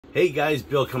Hey guys,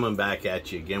 Bill coming back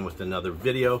at you again with another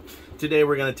video. Today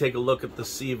we're going to take a look at the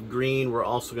Sea of Green. We're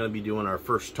also going to be doing our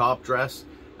first top dress.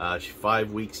 She's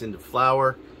 5 weeks into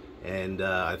flower, and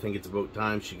I think it's about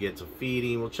time she gets a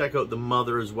feeding. We'll check out the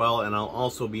mother as well, and I'll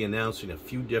also be announcing a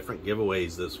few different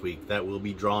giveaways this week that we'll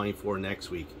be drawing for next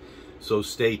week. So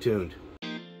stay tuned.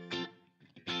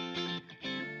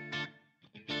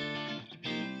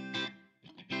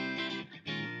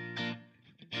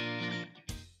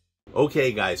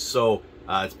 Okay guys, so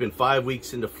it's been 5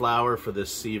 weeks into flower for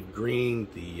this Sea of Green.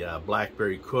 The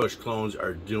Blackberry Kush clones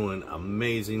are doing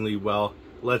amazingly well.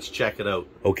 Let's check it out.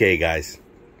 Okay guys,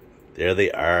 there they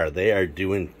are. They are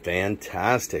doing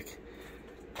fantastic.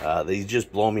 They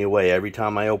just blow me away. Every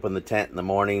time I open the tent in the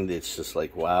morning, it's just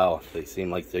like, wow, they seem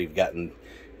like they've gotten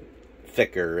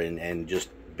thicker and just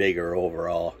bigger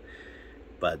overall.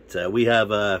 But we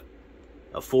have a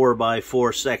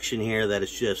 4x4 section here that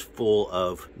is just full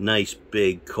of nice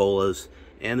big colas,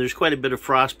 and there's quite a bit of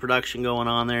frost production going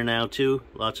on there now too.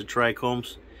 Lots of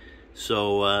trichomes,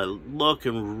 so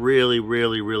looking really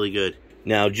good.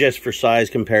 Now, just for size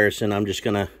comparison, I'm just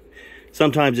gonna,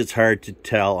 sometimes it's hard to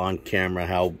tell on camera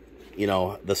how, you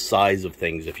know, the size of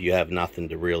things if you have nothing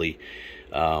to really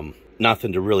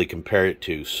compare it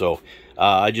to. So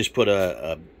I just put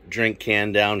a drink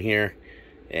can down here,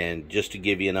 and just to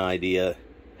give you an idea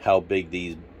how big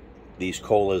these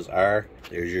colas are,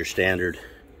 there's your standard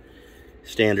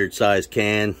size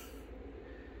can.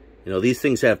 You know, these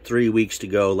things have 3 weeks to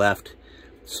go left.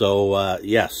 So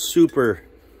yeah, super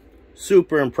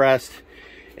impressed,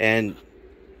 and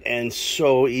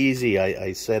so easy.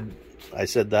 I said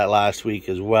that last week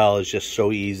as well. It's just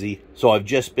so easy. So I've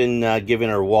just been giving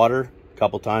her water a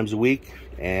couple times a week,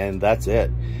 and that's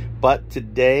it. But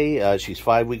today, she's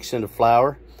 5 weeks into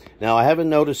flower. Now, I haven't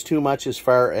noticed too much as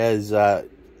far as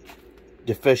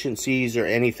deficiencies or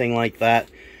anything like that.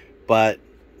 But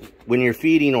when you're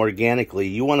feeding organically,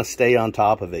 you want to stay on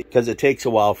top of it, because it takes a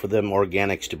while for them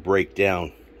organics to break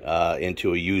down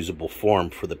into a usable form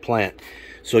for the plant.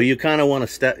 So you kind of want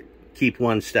to keep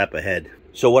one step ahead.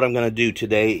 So what I'm going to do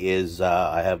today is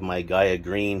I have my Gaia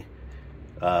Green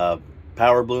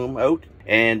Power Bloom out,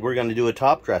 and we're going to do a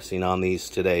top dressing on these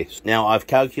today. Now, I've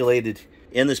calculated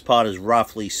in this pot is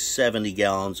roughly 70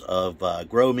 gallons of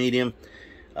grow medium.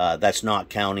 That's not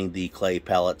counting the clay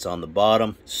pellets on the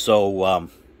bottom. So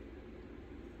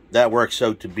that works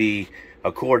out to be,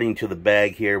 according to the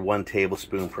bag here, 1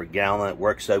 tablespoon per gallon. It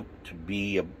works out to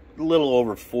be a little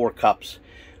over 4 cups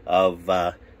of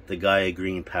the Gaia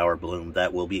Green Power Bloom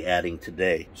that we'll be adding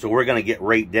today. So we're going to get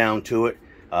right down to it.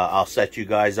 I'll set you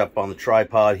guys up on the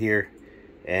tripod here,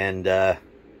 and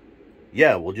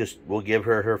yeah, we'll give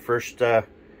her her first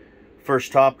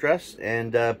top dress,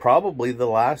 and probably the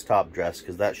last top dress,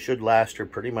 because that should last her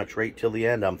pretty much right till the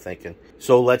end, I'm thinking.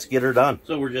 So let's get her done.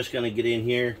 So we're just going to get in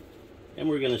here, and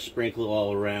we're going to sprinkle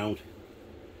all around.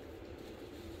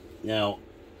 Now,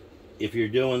 if you're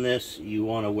doing this, you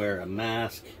want to wear a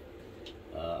mask.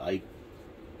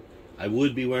 I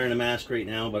would be wearing a mask right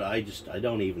now, but I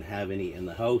don't even have any in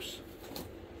the house.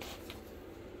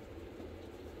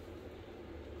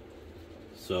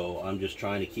 So I'm just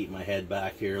trying to keep my head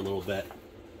back here a little bit,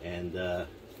 and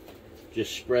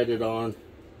just spread it on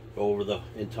over the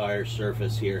entire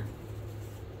surface here.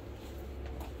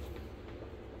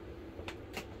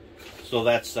 So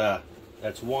that's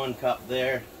 1 cup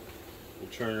there.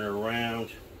 We'll turn it around.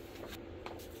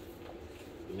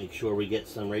 Make sure we get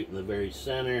some right in the very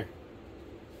center.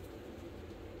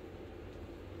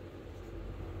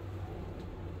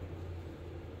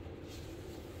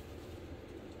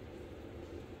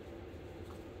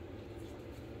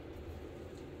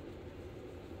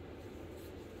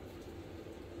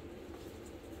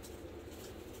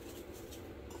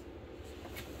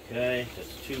 Okay,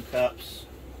 that's 2 cups.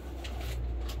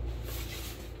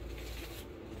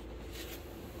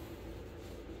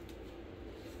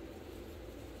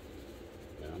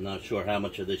 Now, I'm not sure how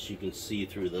much of this you can see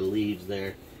through the leaves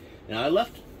there. Now, I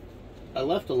left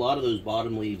a lot of those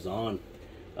bottom leaves on,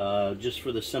 just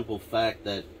for the simple fact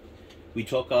that we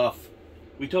took off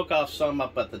some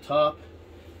up at the top,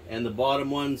 and the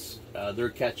bottom ones, they're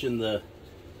catching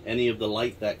any of the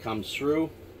light that comes through,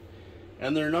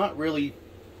 and they're not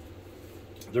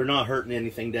hurting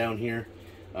anything down here.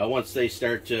 Once they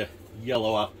start to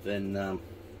yellow up, then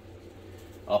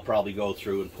I'll probably go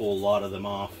through and pull a lot of them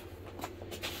off.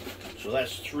 So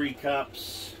that's 3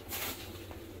 cups.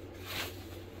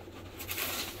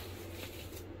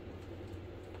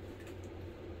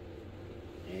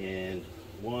 And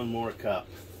 1 more cup.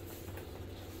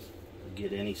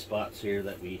 Get any spots here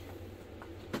that we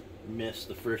missed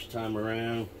the first time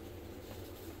around.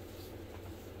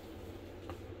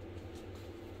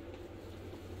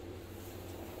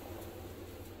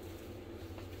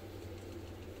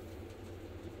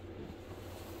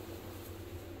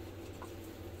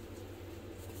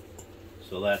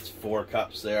 So that's 4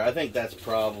 cups there. I think that's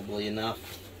probably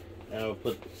enough. And we'll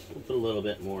put a little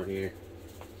bit more here.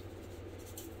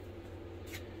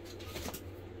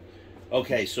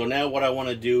 Okay, so now what I want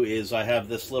to do is I have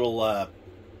this little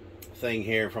thing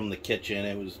here from the kitchen.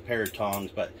 It was a pair of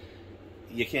tongs, but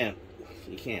you can't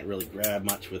really grab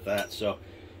much with that. So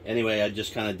anyway, I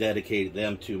just kind of dedicated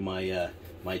them to my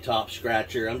my top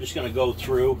scratcher. I'm just going to go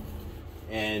through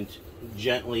and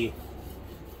gently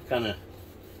kind of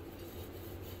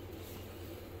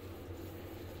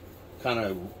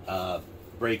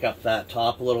break up that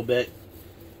top a little bit.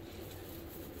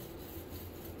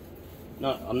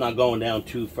 I'm not going down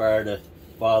too far to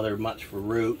bother much for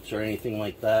roots or anything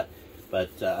like that, but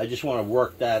I just want to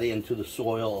work that into the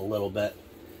soil a little bit.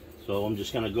 So I'm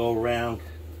just going to go around,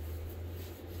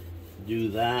 do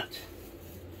that.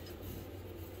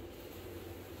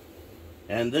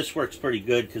 And this works pretty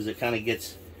good because it kind of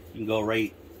gets, you can go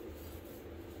right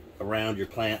around your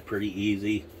plant pretty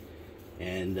easy.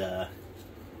 And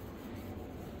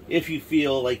if you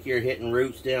feel like you're hitting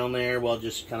roots down there, well,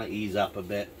 just kind of ease up a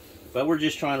bit. But we're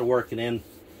just trying to work it in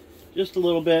just a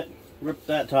little bit, rip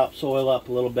that topsoil up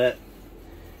a little bit.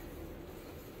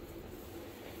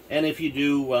 And if you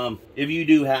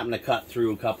do happen to cut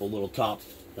through a couple little top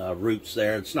roots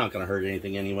there, it's not going to hurt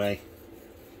anything anyway.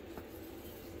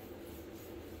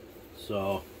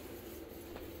 So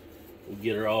we'll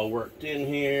get her all worked in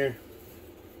here.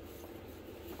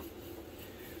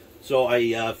 So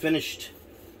I finished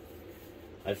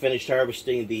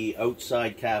harvesting the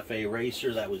outside cafe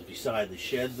racer that was beside the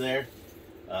shed there.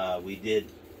 We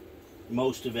did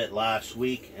most of it last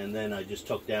week, and then I just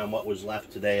took down what was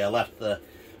left today. I left the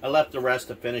rest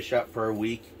to finish up for a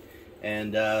week,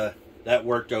 and that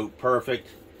worked out perfect.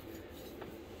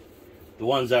 The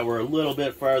ones that were a little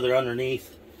bit farther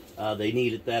underneath, they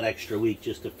needed that extra week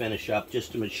just to finish up,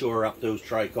 just to mature up those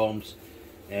trichomes.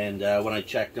 And when I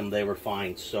checked them, they were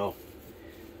fine. So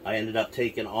I ended up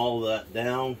taking all of that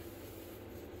down,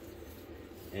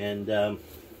 and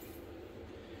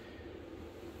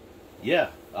yeah,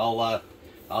 I'll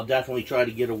definitely try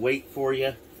to get a weight for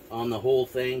you on the whole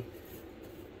thing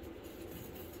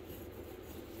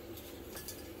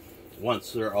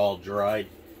once they're all dried,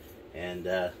 and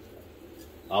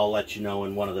I'll let you know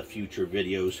in one of the future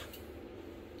videos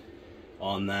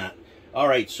on that.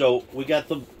 Alright, so we got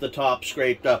the top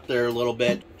scraped up there a little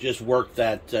bit. Just work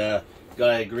that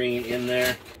Gaia Green in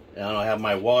there. And I have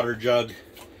my water jug.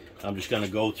 I'm just going to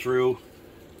go through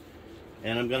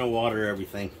and I'm going to water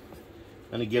everything.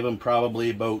 I'm going to give them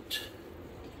probably about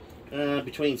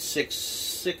between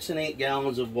 6 and 8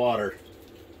 gallons of water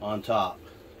on top.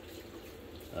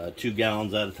 2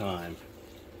 gallons at a time.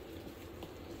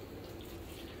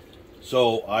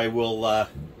 So I will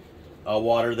I'll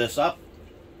water this up,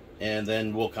 and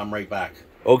then we'll come right back.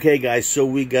 Okay guys, so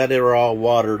we got it all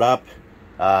watered up.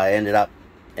 Ended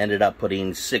up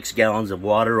putting 6 gallons of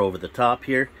water over the top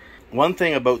here. One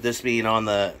thing about this being on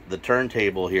the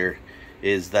turntable here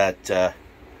is that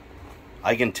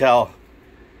I can tell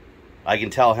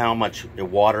how much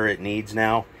water it needs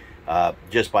now,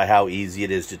 just by how easy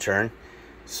it is to turn.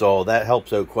 So that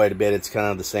helps out quite a bit. It's kind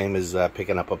of the same as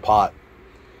picking up a pot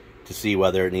to see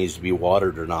whether it needs to be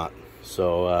watered or not.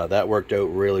 So that worked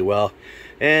out really well,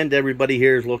 and everybody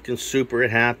here is looking super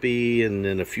happy. And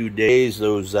in a few days,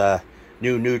 those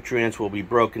new nutrients will be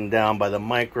broken down by the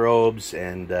microbes,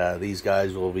 and these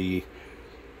guys will be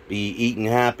eating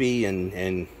happy,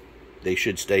 and they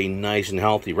should stay nice and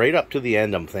healthy right up to the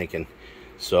end, I'm thinking.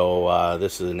 So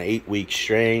this is an 8-week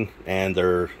strain, and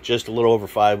they're just a little over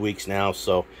 5 weeks now.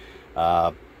 So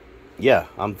yeah,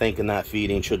 I'm thinking that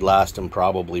feeding should last them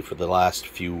probably for the last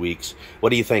few weeks. What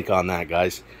do you think on that,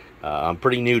 guys? I'm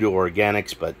pretty new to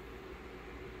organics, but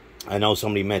I know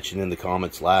somebody mentioned in the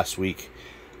comments last week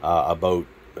about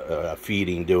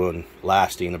feeding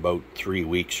lasting about 3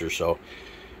 weeks or so.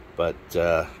 But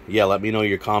yeah, let me know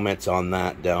your comments on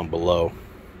that down below.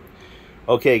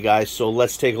 Okay guys, so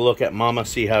let's take a look at Mama,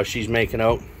 see how she's making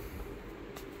out.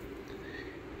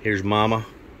 Here's Mama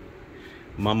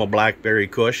Blackberry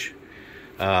Kush.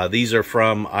 These are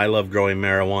from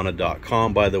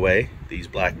ILoveGrowingMarijuana.com, by the way, these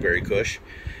Blackberry Kush.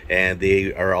 And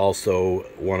they are also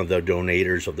one of the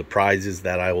donators of the prizes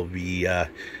that I will be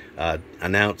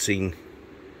announcing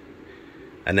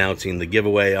the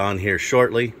giveaway on here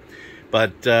shortly.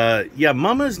 But yeah,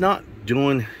 Mama's not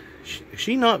doing,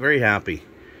 she's not very happy.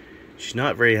 She's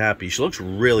not very happy. She looks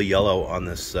really yellow on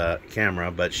this camera,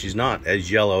 but she's not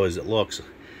as yellow as it looks.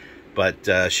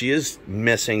 But she is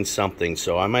missing something,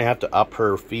 so I might have to up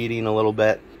her feeding a little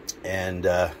bit and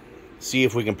see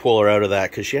if we can pull her out of that,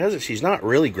 because she's not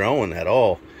really growing at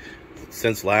all.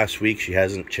 since last week, she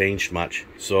hasn't changed much.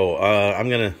 So I'm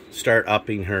gonna start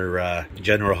upping her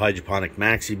General Hydroponic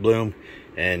Maxi Bloom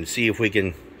and see if we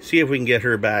can get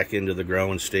her back into the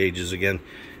growing stages again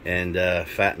and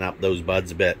fatten up those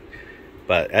buds a bit.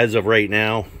 But as of right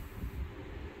now,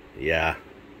 yeah,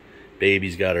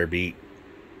 baby's got her beat.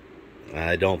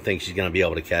 I don't think she's gonna be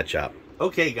able to catch up.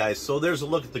 Okay guys, so there's a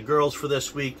look at the girls for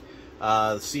this week.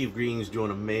 The Sea of Green's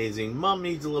doing amazing. Mom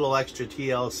needs a little extra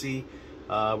TLC.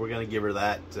 We're gonna give her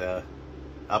that,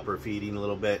 up her feeding a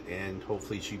little bit, and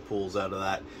hopefully she pulls out of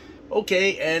that.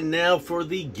 Okay, and now for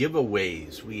the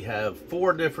giveaways. We have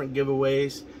 4 different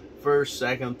giveaways. First,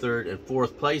 second, third, and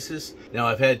fourth places. Now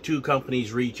I've had 2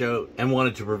 companies reach out and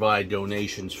wanted to provide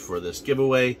donations for this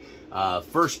giveaway.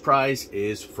 First prize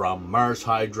is from Mars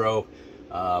Hydro.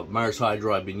 Mars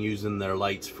Hydro, I've been using their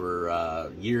lights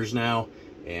for years now,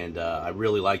 and I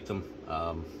really like them.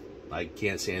 I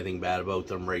can't say anything bad about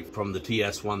them, right from the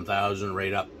TS1000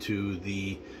 right up to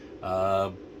the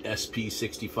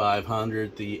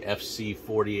SP6500, the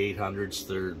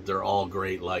FC4800s. They're all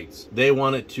great lights. They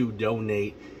wanted to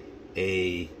donate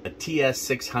a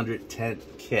TS600 tent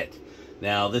kit.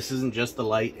 Now this isn't just the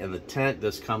light and the tent.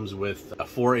 This comes with a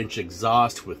 4-inch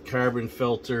exhaust with carbon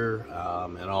filter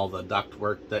and all the duct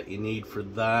work that you need for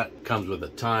that. Comes with a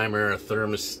timer, a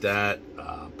thermostat,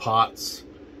 pots,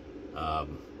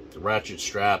 ratchet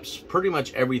straps, pretty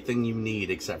much everything you need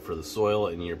except for the soil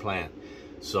in your plant.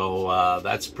 So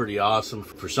that's pretty awesome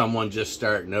for someone just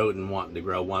starting out and wanting to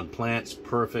grow one plant. It's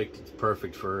perfect. It's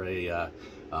perfect for a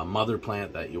mother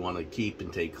plant that you want to keep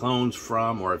and take clones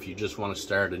from, or if you just want to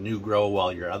start a new grow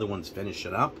while your other one's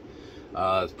finishing up.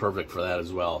 It's perfect for that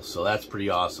as well. So that's pretty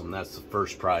awesome. That's the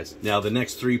first prize. Now the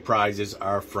next 3 prizes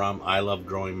are from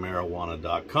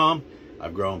ILoveGrowingMarijuana.com.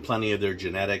 I've grown plenty of their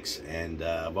genetics, and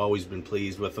I've always been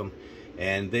pleased with them.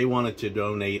 And they wanted to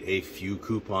donate a few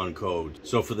coupon codes.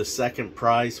 So for the second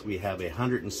prize, we have a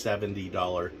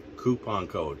 $170 coupon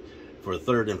code. For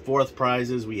third and fourth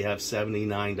prizes, we have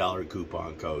 $79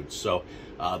 coupon codes. So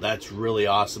that's really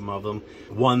awesome of them.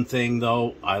 One thing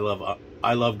though,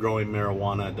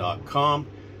 ILoveGrowingMarijuana.com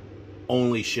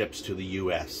only ships to the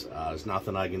US. There's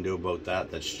nothing I can do about that.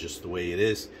 That's just the way it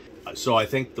is. So I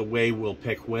think the way we'll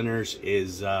pick winners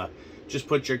is just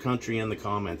put your country in the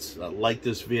comments. Like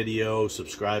this video,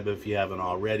 subscribe if you haven't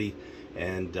already,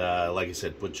 and like I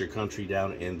said, put your country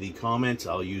down in the comments.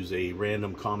 I'll use a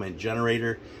random comment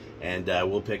generator, and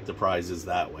we'll pick the prizes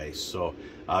that way. So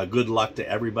good luck to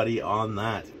everybody on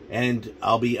that. And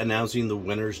I'll be announcing the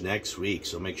winners next week,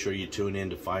 so make sure you tune in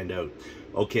to find out.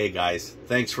 Okay guys,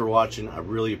 thanks for watching. I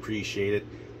really appreciate it.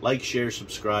 Like, share,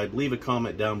 subscribe, leave a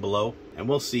comment down below, and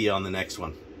we'll see you on the next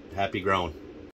one. Happy growing.